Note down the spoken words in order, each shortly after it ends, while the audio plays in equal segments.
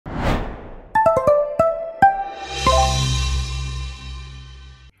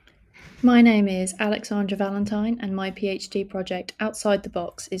My name is Alexandra Valentine, and my PhD project Outside the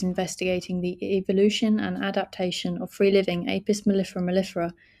Box is investigating the evolution and adaptation of free-living Apis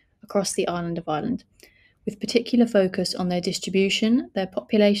mellifera across the island of Ireland, with particular focus on their distribution, their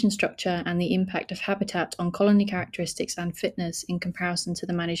population structure, and the impact of habitat on colony characteristics and fitness in comparison to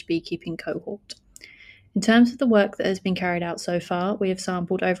the managed beekeeping cohort. In terms of the work that has been carried out so far, we have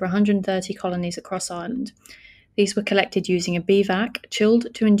sampled over 130 colonies across Ireland. These were collected using a BVAC,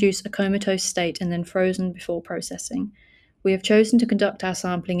 chilled to induce a comatose state and then frozen before processing. We have chosen to conduct our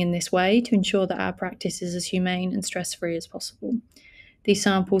sampling in this way to ensure that our practice is as humane and stress-free as possible. These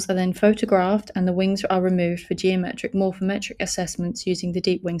samples are then photographed and the wings are removed for geometric morphometric assessments using the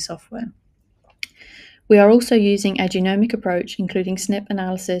Deep Wing software. We are also using a genomic approach, including SNP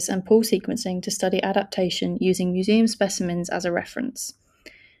analysis and pool sequencing, to study adaptation using museum specimens as a reference.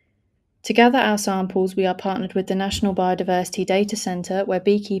 To gather our samples, we are partnered with the National Biodiversity Data Centre, where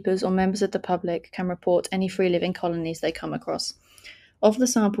beekeepers or members of the public can report any free-living colonies they come across. Of the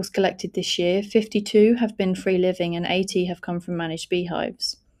samples collected this year, 52 have been free-living and 80 have come from managed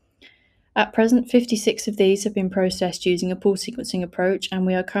beehives. At present, 56 of these have been processed using a pool sequencing approach, and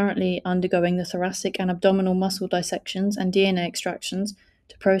we are currently undergoing the thoracic and abdominal muscle dissections and DNA extractions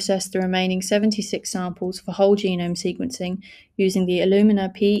to process the remaining 76 samples for whole genome sequencing using the Illumina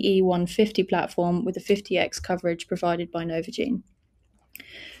PE150 platform with a 50x coverage provided by Novogene.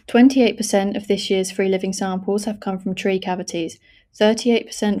 28% of this year's free-living samples have come from tree cavities,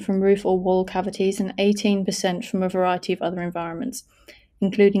 38% from roof or wall cavities, and 18% from a variety of other environments,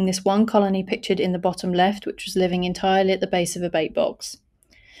 including this one colony pictured in the bottom left, which was living entirely at the base of a bait box.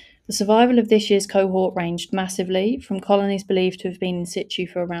 The survival of this year's cohort ranged massively, from colonies believed to have been in situ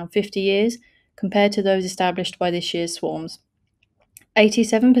for around 50 years, compared to those established by this year's swarms.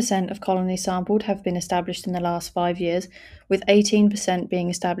 87% of colonies sampled have been established in the last 5 years, with 18% being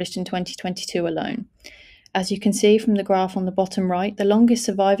established in 2022 alone. As you can see from the graph on the bottom right, the longest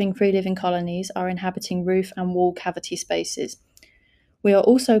surviving free-living colonies are inhabiting roof and wall cavity spaces. We are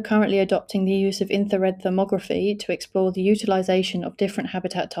also currently adopting the use of infrared thermography to explore the utilisation of different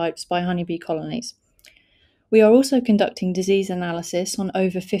habitat types by honeybee colonies. We are also conducting disease analysis on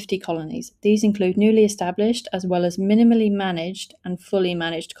over 50 colonies. These include newly established as well as minimally managed and fully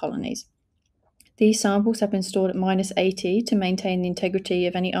managed colonies. These samples have been stored at -80 to maintain the integrity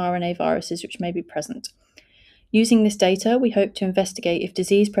of any RNA viruses which may be present. Using this data, we hope to investigate if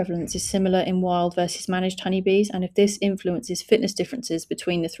disease prevalence is similar in wild versus managed honeybees and if this influences fitness differences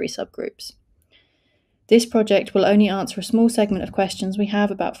between the three subgroups. This project will only answer a small segment of questions we have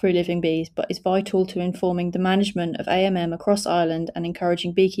about free-living bees, but is vital to informing the management of AMM across Ireland and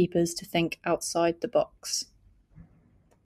encouraging beekeepers to think outside the box.